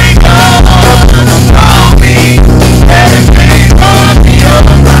Holy Ghost told me everything's gonna be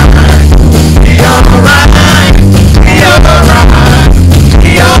alright. Be alright. Be alright.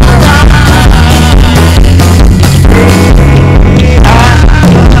 Be alright.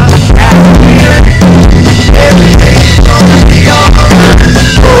 Everything's gonna be alright.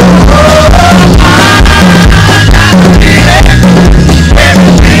 Everything's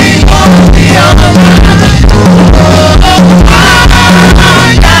gonna be alright.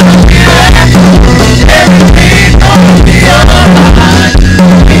 Everything's gonna be alright.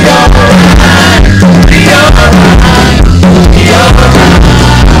 Be alright. Be alright. Be alright.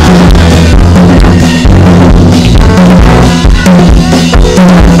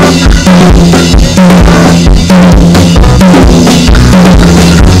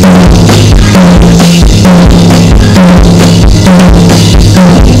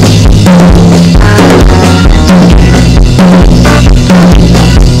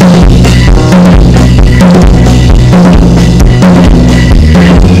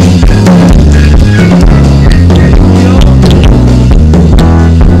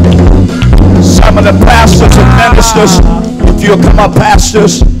 Some of the pastors and ministers, if you'll come up,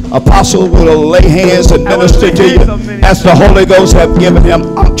 pastors, apostle will lay hands and minister to you as the Holy Ghost have given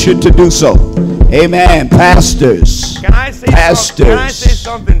him unction to do so. Amen. Pastors. Can I say Pastors. Can I say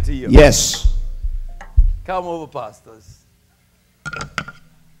something to you? Yes. Come over, pastors.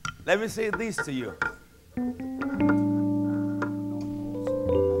 Let me say this to you.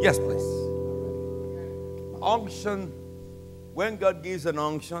 Yes, please. Unction. When God gives an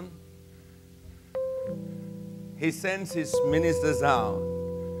unction, He sends His ministers out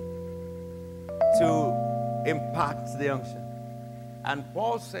to impact the unction. And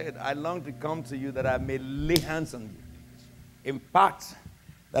Paul said, I long to come to you that I may lay hands on you. Impact,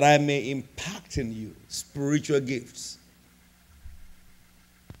 that I may impact in you spiritual gifts.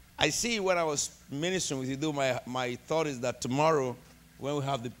 I see when I was ministering with you, my thought is that tomorrow when we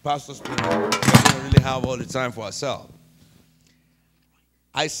have the pastor's prayer, we don't really have all the time for ourselves.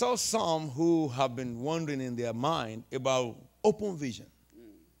 I saw some who have been wondering in their mind about open vision.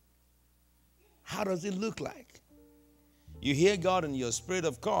 How does it look like? You hear God in your spirit,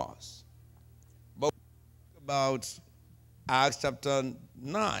 of course. But about Acts chapter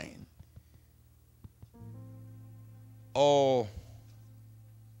 9, or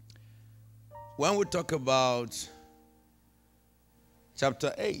when we talk about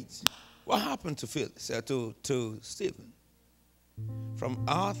chapter 8, what happened to Felix, to Stephen? From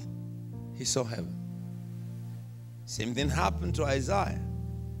earth, he saw heaven. Same thing happened to Isaiah.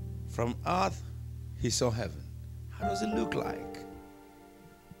 From earth, he saw heaven. How does it look like?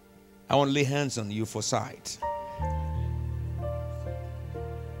 I want to lay hands on you for sight.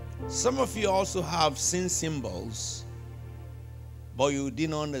 Some of you also have seen symbols, but you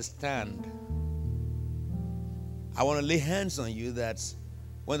didn't understand. I want to lay hands on you that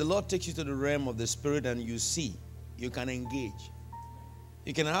when the Lord takes you to the realm of the Spirit and you see, you can engage.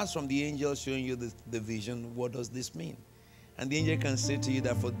 You can ask from the angel showing you the vision, what does this mean? And the angel can say to you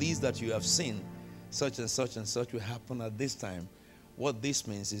that for these that you have seen, such and such and such will happen at this time. What this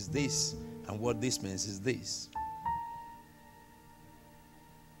means is this, and what this means is this.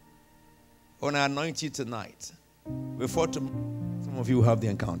 I want to anoint you tonight. Before tomorrow, some of you will have the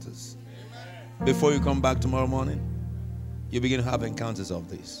encounters. Before you come back tomorrow morning, you begin to have encounters of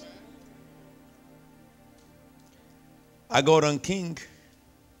this. Our God and King,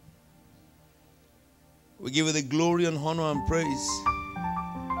 we give you the glory and honor and praise.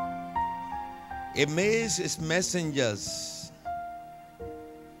 He makes his messengers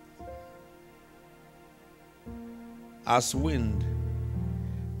as wind,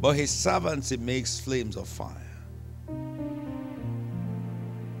 but his servants he makes flames of fire.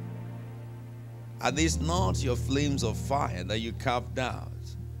 Are these not your flames of fire that you carved out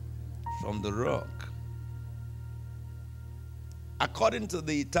from the rock? According to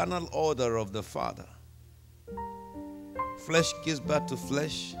the eternal order of the Father, flesh gives birth to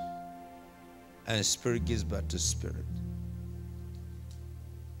flesh, and spirit gives birth to spirit.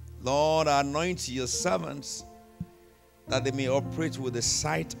 Lord, anoint your servants that they may operate with the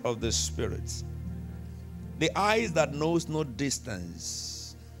sight of the Spirit, the eyes that knows no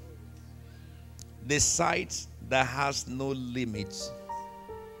distance, the sight that has no limit,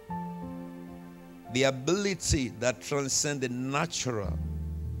 the ability that transcends the natural,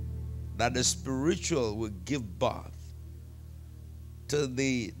 that the spiritual will give birth to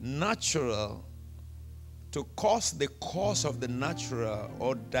the natural, to cause the course of the natural,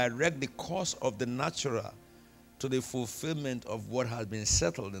 or direct the course of the natural to the fulfillment of what has been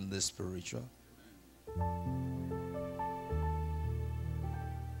settled in the spiritual.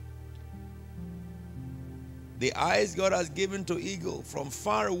 The eyes God has given to eagle, from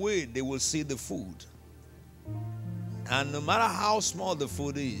far away they will see the food. And no matter how small the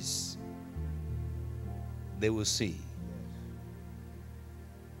food is, they will see.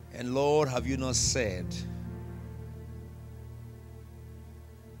 And Lord, have you not said,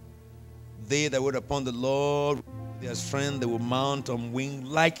 they that wait upon the Lord, their strength, they will mount on wings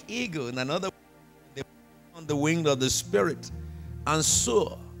like eagle. In another way, they will on the wing of the Spirit and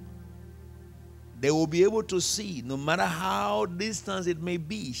soar. They will be able to see, no matter how distant it may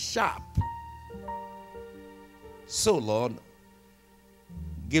be, sharp. So, Lord,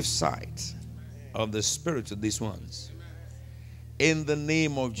 give sight of the Spirit to these ones. In the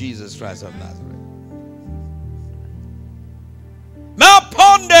name of Jesus Christ of Nazareth. Ma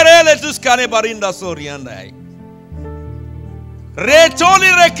ponderele tuskane barinda soriandai.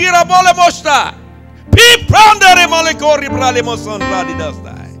 Retoli rekira bole mosta. Pi prandere molekori brale moson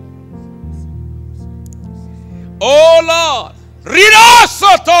radidastai. Oh Lord,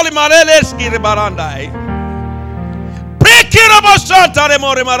 ridosso toli maleleski ribarandai. Prekira bosanta re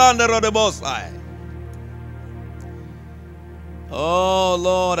more maranda rodebosai. Oh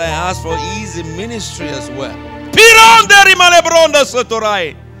Lord, I ask for easy ministry as well. Pironderi malebronda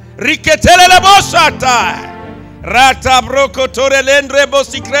sotorai. Riketele le bosata. Rata brokotore lendre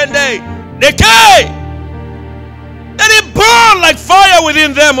bosikrende. Decay. Let it burn like fire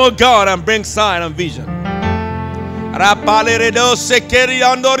within them, oh God, and bring sight and vision. Rapale redo sekeri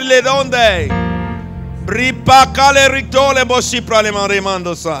andori le donde. Bripakale rictole bosipra le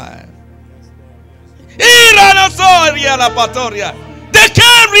maremando sai. Ira no soria la patoria. De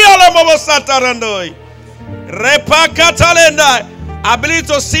cambia la mobosatarandoi. Repakatalenda. Ability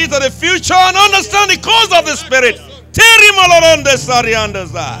to see to the future and understand the cause of the Spirit. Teri maloronde sarianda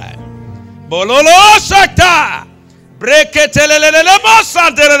zai. Bololo shakta. Breketelele le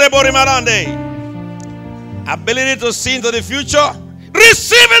bosantere le borimarande. Ability to see into the future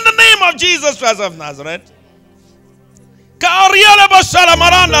Receive in the name of Jesus Christ of Nazareth.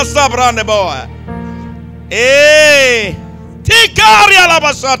 Eh,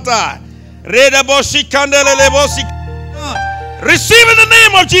 receive in the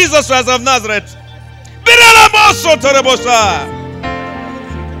name of Jesus Christ of Nazareth.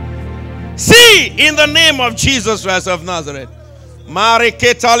 See in the name of Jesus Christ of Nazareth.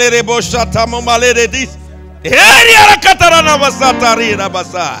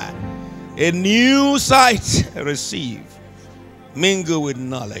 A new sight receive. Mingle with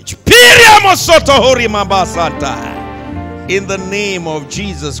knowledge. In the name of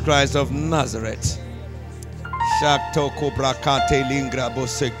Jesus Christ of Nazareth.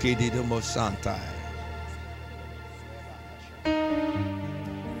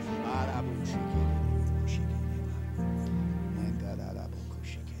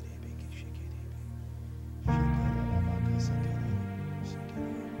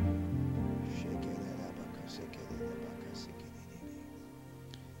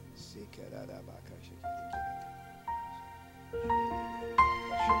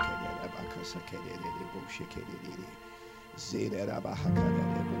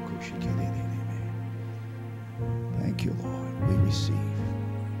 Thank you, Lord. We receive.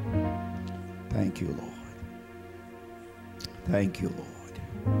 Thank you, Lord. Thank you, Lord.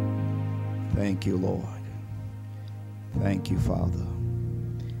 Thank you, Lord. Thank you, Father.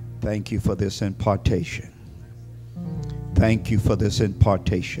 Thank you for this impartation. Thank you for this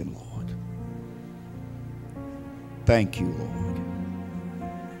impartation, Lord. Thank you, Lord.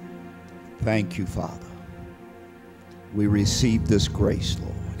 Thank you, Father. We receive this grace,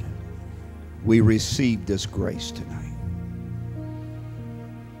 Lord. We receive this grace tonight.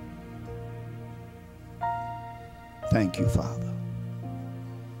 Thank you, Father.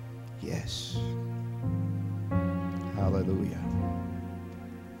 Yes. Hallelujah.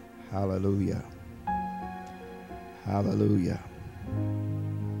 Hallelujah. Hallelujah.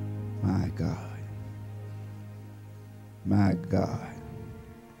 My God. My God.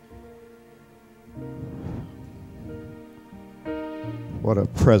 What a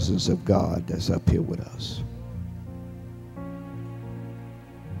presence of God that's up here with us.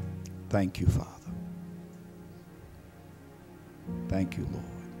 Thank you, Father. Thank you, Lord.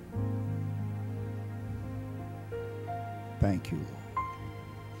 Thank you, Lord.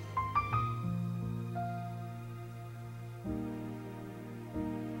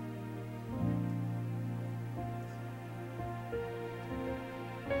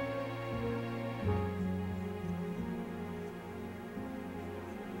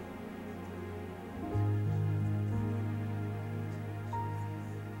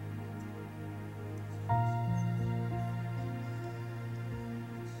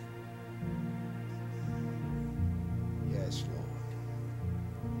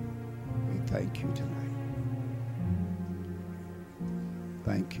 Thank you tonight.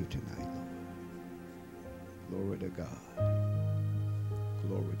 Thank you tonight, Lord. Glory to God.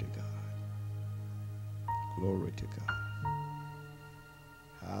 Glory to God. Glory to God.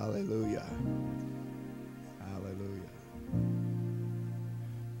 Hallelujah. Hallelujah.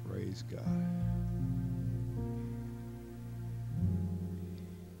 Praise God.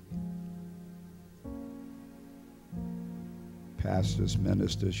 Pastors,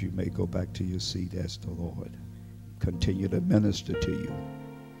 ministers, you may go back to your seat as the Lord continue to minister to you.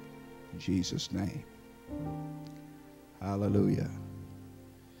 In Jesus' name. Hallelujah.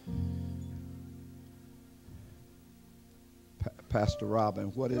 Pastor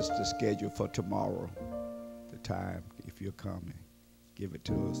Robin, what is the schedule for tomorrow? The time, if you're coming, give it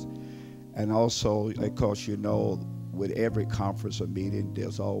to us. And also, of course, you know, with every conference or meeting,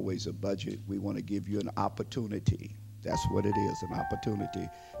 there's always a budget. We want to give you an opportunity. That's what it is, an opportunity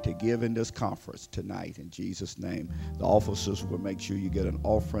to give in this conference tonight in Jesus' name. The officers will make sure you get an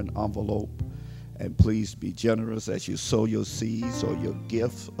offering envelope. And please be generous as you sow your seeds or your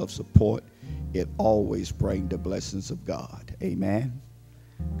gift of support. It always brings the blessings of God. Amen.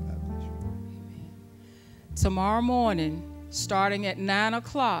 God bless you. Amen. Tomorrow morning, starting at 9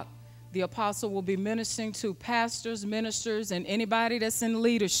 o'clock, the apostle will be ministering to pastors, ministers, and anybody that's in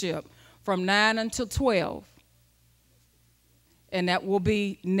leadership from 9 until 12. And that will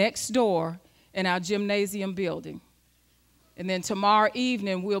be next door in our gymnasium building. And then tomorrow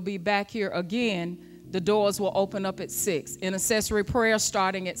evening, we'll be back here again. The doors will open up at 6. Intercessory prayer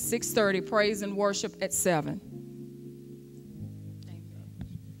starting at 6:30. Praise and worship at 7.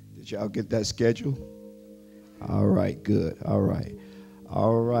 Amen. Did y'all get that schedule? All right, good. All right.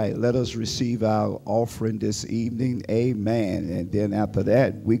 All right, let us receive our offering this evening. Amen. And then after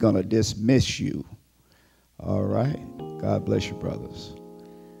that, we're going to dismiss you. All right. God bless you, brothers.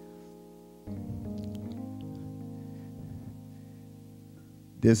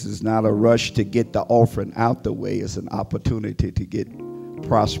 This is not a rush to get the offering out the way. It's an opportunity to get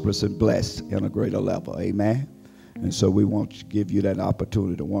prosperous and blessed in a greater level. Amen. And so we want to give you that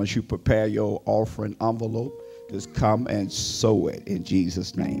opportunity. Once you prepare your offering envelope, just come and sow it in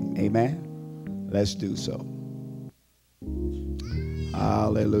Jesus' name. Amen. Let's do so.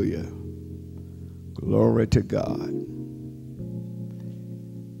 Hallelujah. Glory to God.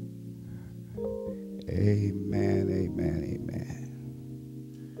 Amen, amen, amen.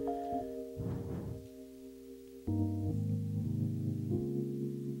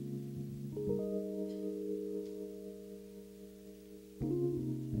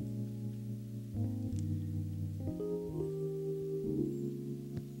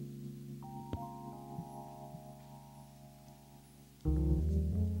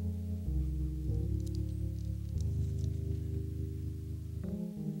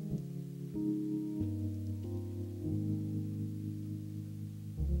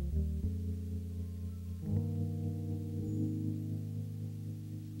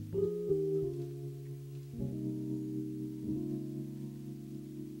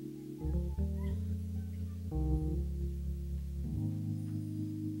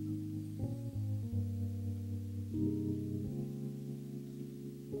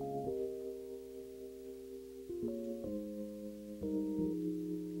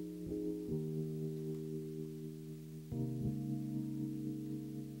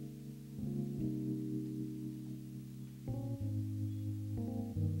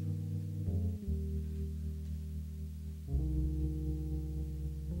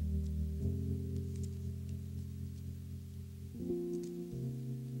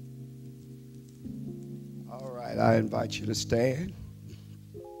 I invite you to stand.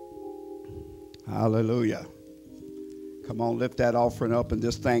 Hallelujah. Come on, lift that offering up and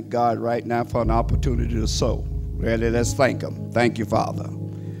just thank God right now for an opportunity to sow. Ready? Let's thank Him. Thank you, Father.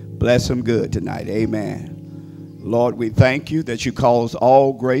 Bless Him good tonight. Amen. Lord, we thank you that you cause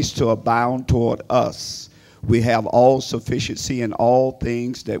all grace to abound toward us. We have all sufficiency in all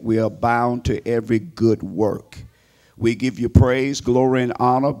things, that we are bound to every good work. We give you praise, glory, and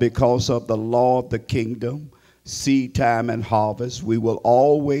honor because of the law of the kingdom. Seed time and harvest we will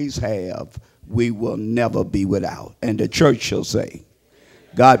always have, we will never be without. And the church shall say,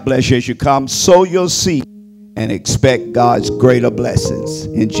 God bless you as you come, sow your seed and expect God's greater blessings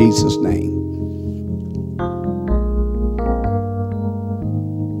in Jesus' name.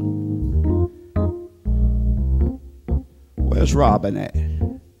 Where's Robin at?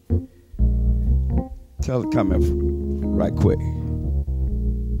 Tell her to come in right quick.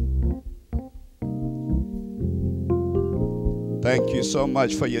 Thank you so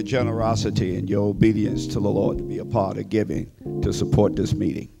much for your generosity and your obedience to the Lord to be a part of giving to support this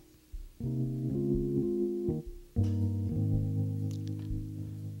meeting.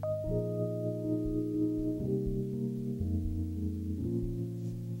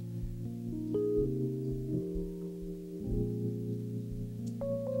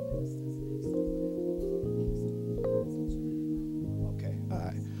 Okay, all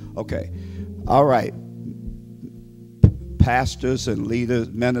right. Okay, all right. Pastors and leaders,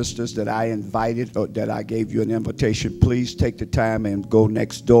 ministers that I invited or that I gave you an invitation, please take the time and go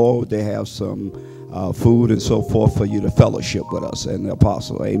next door. They have some food and so forth for you to fellowship with us and the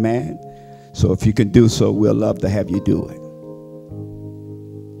apostle. Amen. So if you can do so, we'll love to have you do it.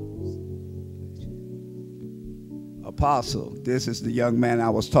 Apostle, this is the young man I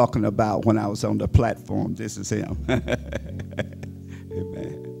was talking about when I was on the platform. This is him.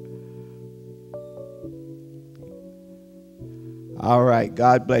 Amen. All right,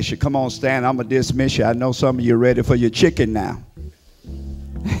 God bless you. Come on, stand. I'm going to dismiss you. I know some of you are ready for your chicken now.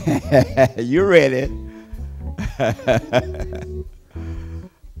 You ready?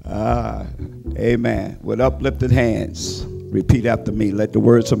 Amen. With uplifted hands, repeat after me. Let the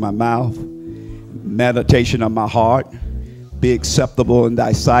words of my mouth, meditation of my heart be acceptable in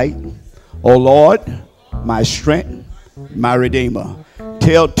thy sight. O Lord, my strength, my redeemer.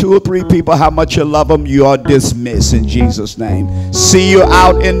 Tell 2 or 3 people how much you love them. You are dismissed in Jesus' name. See you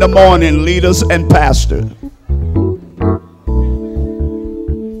out in the morning, leaders and pastors.